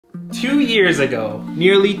2 years ago,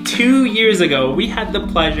 nearly 2 years ago, we had the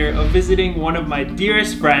pleasure of visiting one of my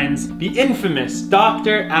dearest friends, the infamous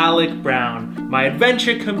Dr. Alec Brown, my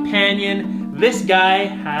adventure companion. This guy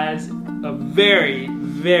has a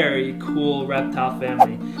very cool reptile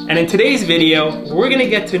family. And in today's video, we're gonna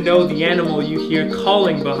get to know the animal you hear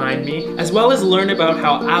calling behind me, as well as learn about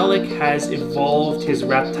how Alec has evolved his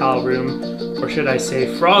reptile room, or should I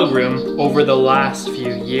say frog room, over the last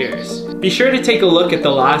few years. Be sure to take a look at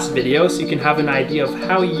the last video so you can have an idea of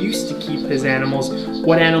how he used to keep his animals,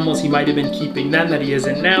 what animals he might have been keeping then that he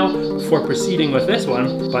isn't now, before proceeding with this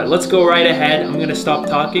one. But let's go right ahead. I'm gonna stop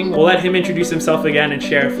talking. We'll let him introduce himself again and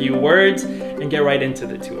share a few words and get right into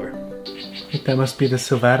the tour. I think that must be the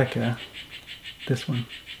Sylvatica, this one.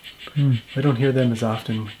 I don't hear them as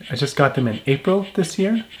often. I just got them in April this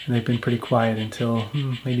year, and they've been pretty quiet until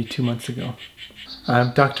maybe 2 months ago.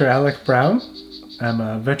 I'm Dr. Alec Brown. I'm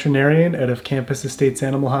a veterinarian out of Campus Estates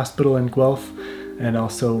Animal Hospital in Guelph, and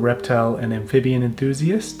also reptile and amphibian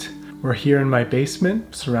enthusiast. We're here in my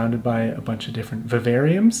basement, surrounded by a bunch of different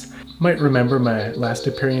vivariums. You might remember my last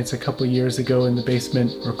appearance a couple years ago in the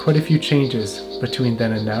basement. There were quite a few changes between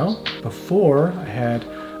then and now. Before, I had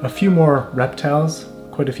a few more reptiles,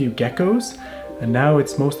 quite a few geckos, and now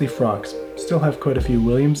it's mostly frogs. Still have quite a few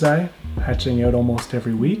williamsi, hatching out almost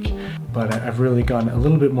every week, but I've really gone a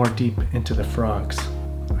little bit more deep into the frogs.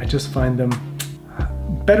 I just find them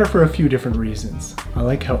better for a few different reasons. I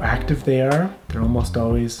like how active they are. They're almost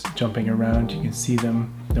always jumping around. You can see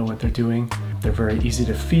them, know what they're doing. They're very easy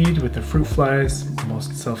to feed with the fruit flies,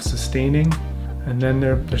 almost self-sustaining. And then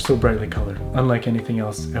they're so brightly colored, unlike anything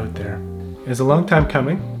else out there. It was a long time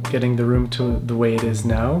coming, getting the room to the way it is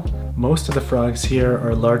now. Most of the frogs here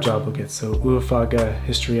are large obligates, so Oophaga,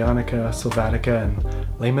 Histrionica, Sylvatica, and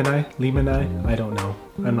Lemani, I don't know.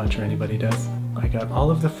 I'm not sure anybody does. I got all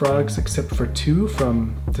of the frogs except for 2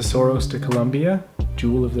 from Tesoros de Colombia,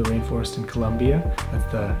 Jewel of the Rainforest in Colombia.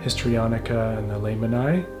 That's the Histrionica and the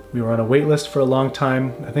Lemani. We were on a wait list for a long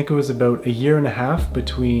time. I think it was about 1.5 years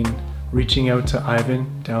between reaching out to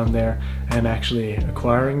Ivan down there and actually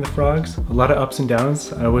acquiring the frogs. A lot of ups and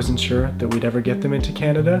downs. I wasn't sure that we'd ever get them into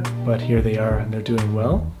Canada, but here they are and they're doing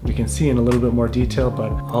well. We can see in a little bit more detail,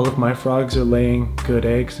 but all of my frogs are laying good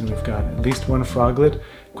eggs, and we've got at least 1 froglet,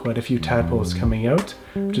 quite a few tadpoles coming out,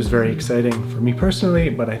 which is very exciting for me personally,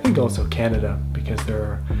 but I think also Canada, because there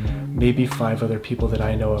are maybe 5 other people that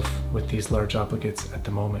I know of with these large obligates at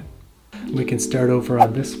the moment. We can start over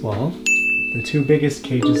on this wall. The 2 biggest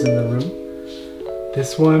cages in the room.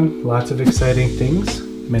 This one, lots of exciting things.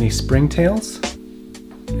 Many springtails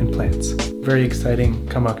and plants. Very exciting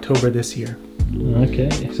come October this year. Okay,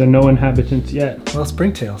 so no inhabitants yet. Well,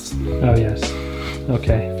 springtails. Oh yes.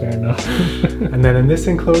 Okay, fair enough. And then in this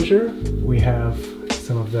enclosure, we have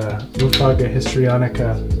some of the Oophaga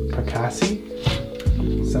histrionica pacassi.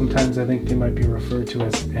 Sometimes I think they might be referred to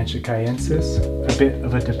as Anchicaensis. A bit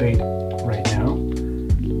of a debate right now.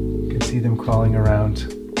 See them crawling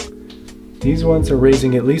around. These ones are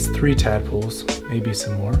raising at least 3 tadpoles, maybe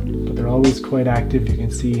some more, but they're always quite active. You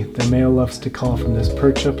can see the male loves to call from this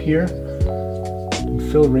perch up here. And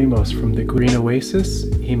Phil Ramos from the Green Oasis,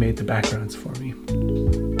 he made the backgrounds for me.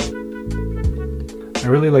 I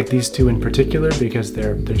really like these 2 in particular because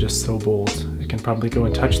they're just so bold. They can probably go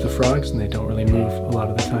and touch the frogs and they don't really move a lot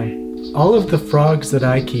of the time. All of the frogs that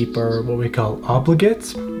I keep are what we call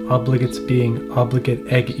obligates. Obligates being obligate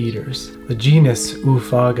egg eaters. The genus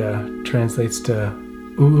Oophaga translates to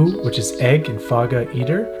oo, which is egg, and phaga,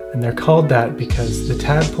 eater, and they're called that because the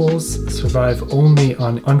tadpoles survive only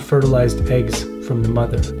on unfertilized eggs from the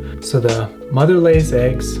mother. So the mother lays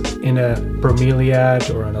eggs in a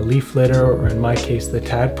bromeliad or on a leaf litter, or in my case the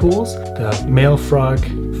tadpoles. The male frog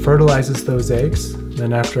fertilizes those eggs.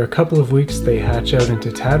 Then after a couple of weeks they hatch out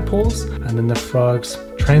into tadpoles, and then the frogs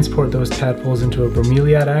transport those tadpoles into a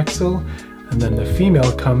bromeliad axil, and then the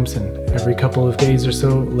female comes and every couple of days or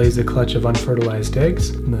so lays a clutch of unfertilized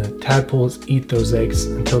eggs, and the tadpoles eat those eggs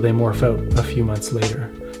until they morph out a few months later.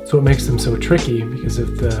 So it makes them so tricky, because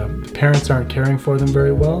if the parents aren't caring for them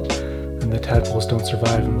very well, then the tadpoles don't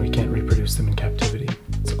survive and we can't reproduce them in captivity.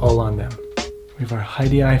 It's all on them. We have our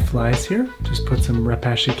Heidi flies here. Just put some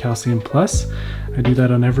Repashy Calcium Plus. I do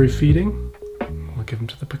that on every feeding. We'll give them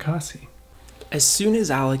to the pacassi. As soon as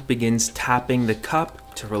Alec begins tapping the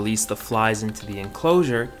cup to release the flies into the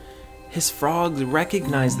enclosure, his frogs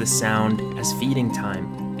recognize the sound as feeding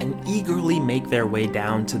time and eagerly make their way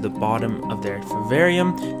down to the bottom of their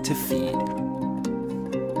vivarium to feed.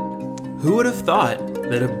 Who would have thought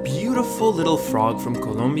that a beautiful little frog from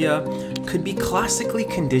Colombia could be classically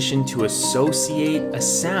conditioned to associate a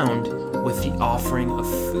sound with the offering of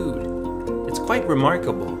food? It's quite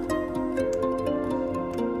remarkable.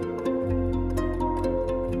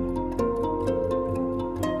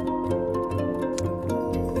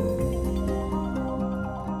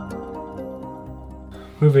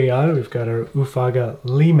 Moving on, we've got our Ufaga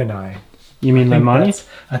lemani. You mean Lemani?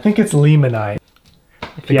 I think it's lemani.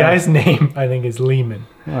 The guy's name, I think, is Lehman.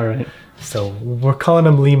 All right. So we're calling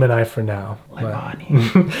him lemani for now.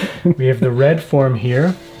 Lemani. We have the red form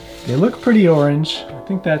here. They look pretty orange. I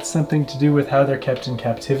think that's something to do with how they're kept in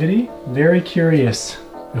captivity. Very curious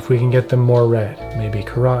if we can get them more red. Maybe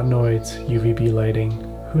carotenoids, UVB lighting,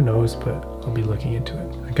 who knows, but I'll be looking into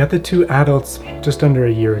it. I got the 2 adults just under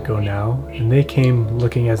a year ago now, and they came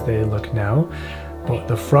looking as they look now. But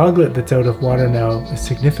the froglet that's out of water now is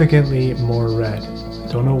significantly more red.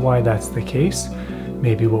 Don't know why that's the case.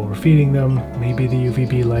 Maybe what we're feeding them, maybe the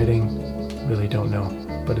UVB lighting, really don't know,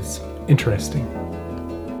 but it's interesting.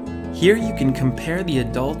 Here you can compare the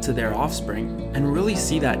adult to their offspring and really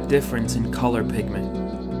see that difference in color pigment.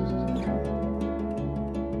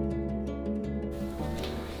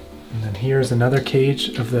 And then here's another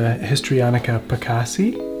cage of the Histrionica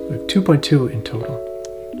picassi. We have 2.2 in total.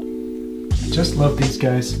 I just love these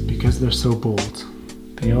guys because they're so bold.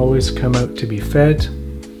 They always come out to be fed.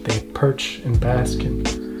 They perch and bask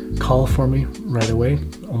and call for me right away,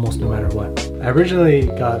 almost no matter what. I originally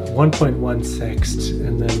got 1.1 sexed,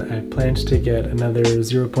 and then I planned to get another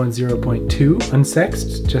 0.0.2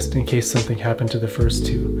 unsexed, just in case something happened to the first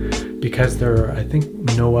 2. Because there are, I think,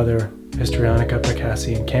 no other Histrionica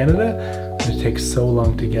picassi in Canada, and it takes so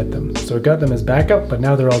long to get them. So I got them as backup, but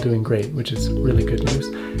now they're all doing great, which is really good news.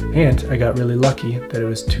 And I got really lucky that it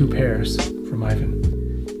was 2 pairs from Ivan.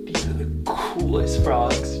 These are the coolest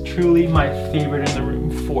frogs. Truly my favorite in the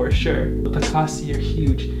room for sure. The picassi are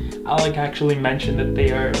huge. Alec actually mentioned that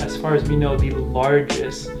they are, as far as we know, the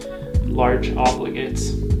largest large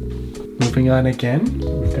obligates. Moving on again,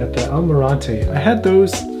 we've got the Almirante. I had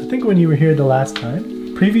those, I think, when you were here the last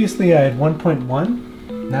time. Previously I had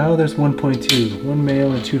 1.1, now there's 1.2. 1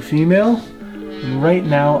 male and 2 female. And right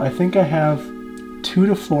now I think I have 2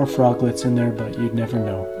 to 4 froglets in there, but you'd never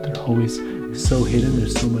know. They're always so hidden,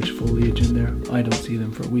 there's so much foliage in there. I don't see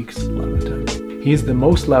them for weeks a lot of the time. He's the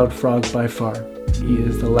most loud frog by far. He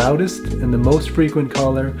is the loudest and the most frequent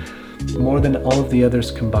caller, more than all of the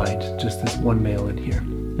others combined. Just this 1 male in here.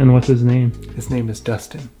 And what's his name? His name is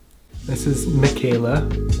Dustin. This is Michaela.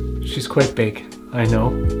 She's quite big, I know.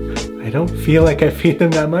 I don't feel like I feed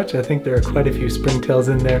them that much. I think there are quite a few springtails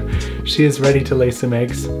in there. She is ready to lay some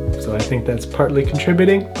eggs, so I think that's partly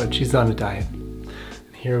contributing, but she's on a diet.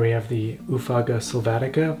 Here we have the Ufaga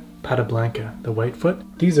sylvatica pata blanca, the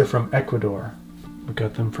whitefoot. These are from Ecuador. We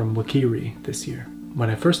got them from Wakiri this year.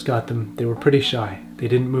 When I first got them, they were pretty shy. They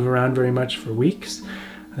didn't move around very much for weeks,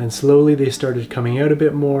 and slowly they started coming out a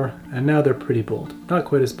bit more, and now they're pretty bold. Not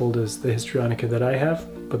quite as bold as the Histrionica that I have,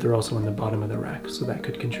 but they're also in the bottom of the rack, so that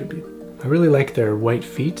could contribute. I really like their white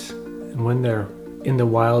feet, and when they're in the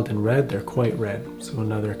wild and red, they're quite red. So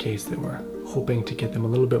another case that we're hoping to get them a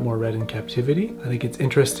little bit more red in captivity. I think it's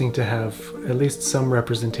interesting to have at least some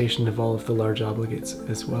representation of all of the large obligates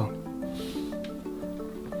as well.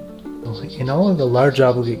 In all of the large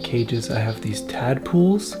obligate cages, I have these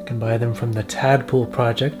tadpoles. You can buy them from the Tadpole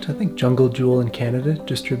Project. I think Jungle Jewel in Canada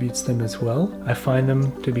distributes them as well. I find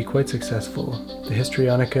them to be quite successful. The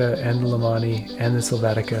Histrionica and the Lemani and the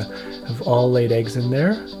Sylvatica have all laid eggs in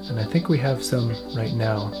there, and I think we have some right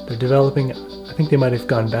now. They're developing. I think they might have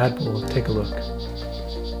gone bad, but we'll take a look.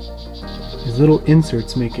 These little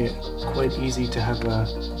inserts make it quite easy to have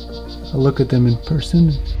a look at them in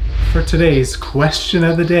person. For today's question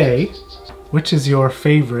of the day, which is your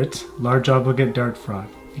favorite large obligate dart frog?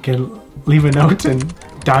 You can leave a note and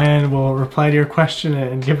Diane will reply to your question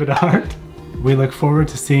and give it a heart. We look forward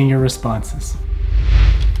to seeing your responses.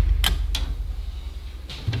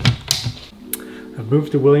 I've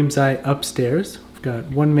moved the williamsi upstairs. We've got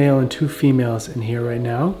 1 male and 2 females in here right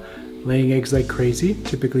now, laying eggs like crazy,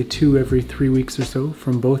 typically 2 every 3 weeks or so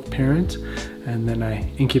from both parents, and then I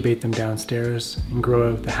incubate them downstairs and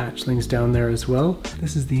grow out the hatchlings down there as well.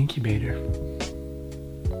 This is the incubator.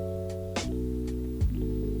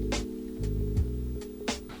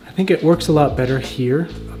 I think it works a lot better here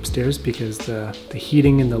upstairs because the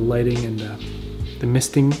heating and the lighting and the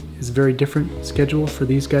misting is a very different schedule for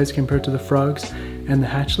these guys compared to the frogs and the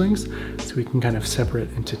hatchlings, so we can kind of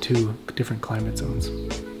separate into 2 different climate zones.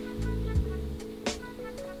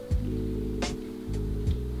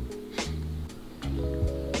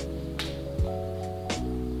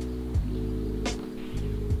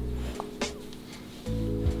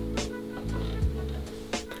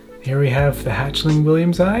 Here we have the hatchling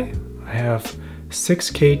williamsi. I have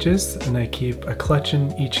 6 cages and I keep a clutch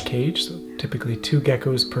in each cage, so typically 2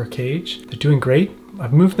 geckos per cage. They're doing great.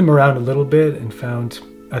 I've moved them around a little bit and found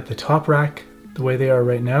at the top rack the way they are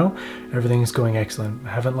right now, everything's going excellent. I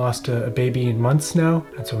haven't lost a baby in months now,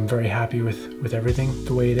 and so I'm very happy with everything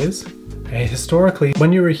the way it is. Historically,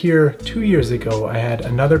 when you were here 2 years ago, I had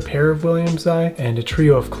another pair of williamsi and a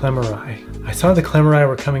trio of Clemeri. I saw the Clemeri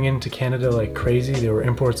were coming into Canada like crazy. There were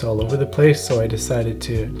imports all over the place, so I decided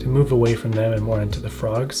to move away from them and more into the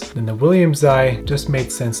frogs. And the williamsi just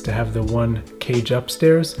made sense to have the one cage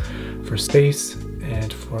upstairs for space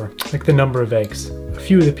and for like the number of eggs. A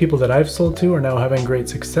few of the people that I've sold to are now having great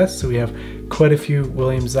success, so we have quite a few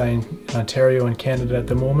williamsi in Ontario and Canada at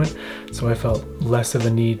the moment, so I felt less of a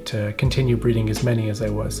need to continue breeding as many as I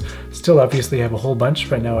was. Still obviously have a whole bunch.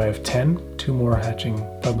 Right now I have 10, 2 more hatching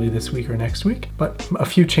probably this week or next week, but a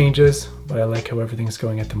few changes, but I like how everything's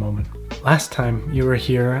going at the moment. Last time you were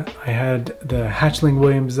here, I had the hatchling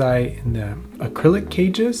williamsi in the acrylic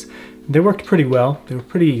cages. They worked pretty well. They were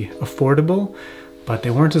pretty affordable, but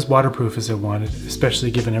they weren't as waterproof as I wanted,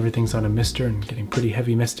 especially given everything's on a mister and getting pretty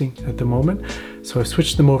heavy misting at the moment. So I've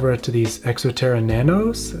switched them over to these Exoterra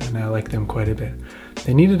Nanos, and I like them quite a bit.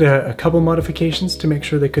 They needed a couple modifications to make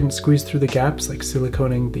sure they couldn't squeeze through the gaps, like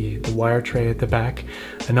siliconing the wire tray at the back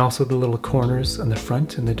and also the little corners on the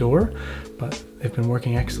front and the door, but they've been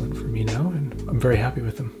working excellent for me now, and I'm very happy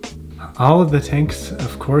with them. All of the tanks,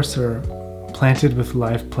 of course, are planted with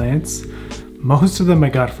live plants. Most of them I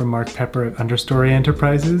got from Mark Pepper at Understory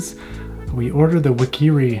Enterprises. We ordered the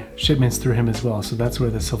Wikiri shipments through him as well, so that's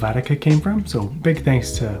where the Sylvatica came from. So big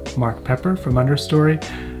thanks to Mark Pepper from Understory,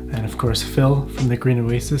 and of course Phil from the Green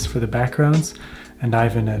Oasis for the backgrounds, and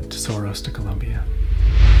Ivan at Soros to Colombia.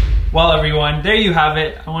 Well everyone, there you have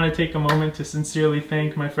it. I want to take a moment to sincerely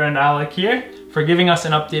thank my friend Alec here for giving us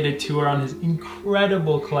an updated tour on his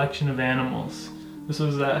incredible collection of animals. This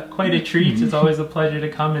was quite a treat. It's always a pleasure to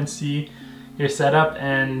come and see your setup,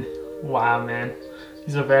 and wow man,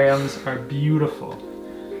 these vivariums are beautiful.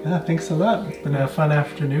 Yeah, thanks a lot. It's been a fun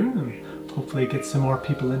afternoon, and hopefully get some more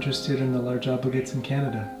people interested in the large obligates in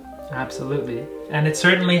Canada. Absolutely, and it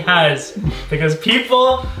certainly has, because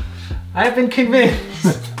people, I've been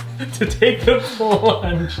convinced to take the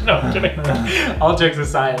plunge. No, I'm kidding. All jokes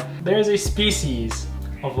aside, there's a species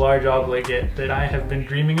of large obligate that I have been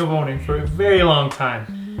dreaming of owning for a very long time,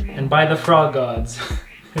 and by the frog gods,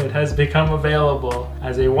 it has become available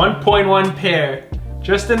as a 1.1 pair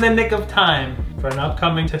just in the nick of time for an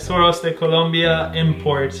upcoming Tesoros de Colombia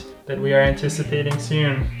import that we are anticipating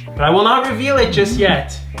soon. But I will not reveal it just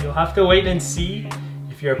yet. You'll have to wait and see.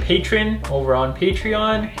 If you're a patron over on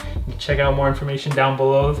Patreon, you can check out more information down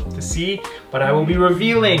below to see. But I will be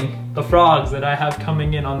revealing the frogs that I have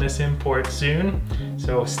coming in on this import soon.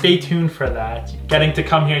 So stay tuned for that. Getting to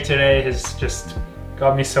come here today has just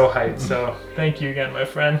got me so hyped, so thank you again, my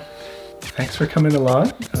friend. Thanks for coming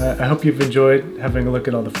along. I hope you've enjoyed having a look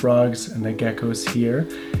at all the frogs and the geckos here.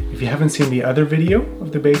 If you haven't seen the other video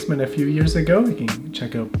of the basement a few years ago, you can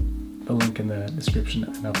check out the link in the description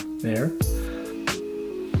and up there.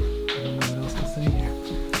 I don't know what else to say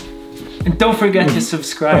here. And don't forget to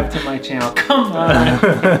subscribe to my channel. Come on!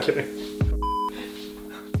 I'm kidding.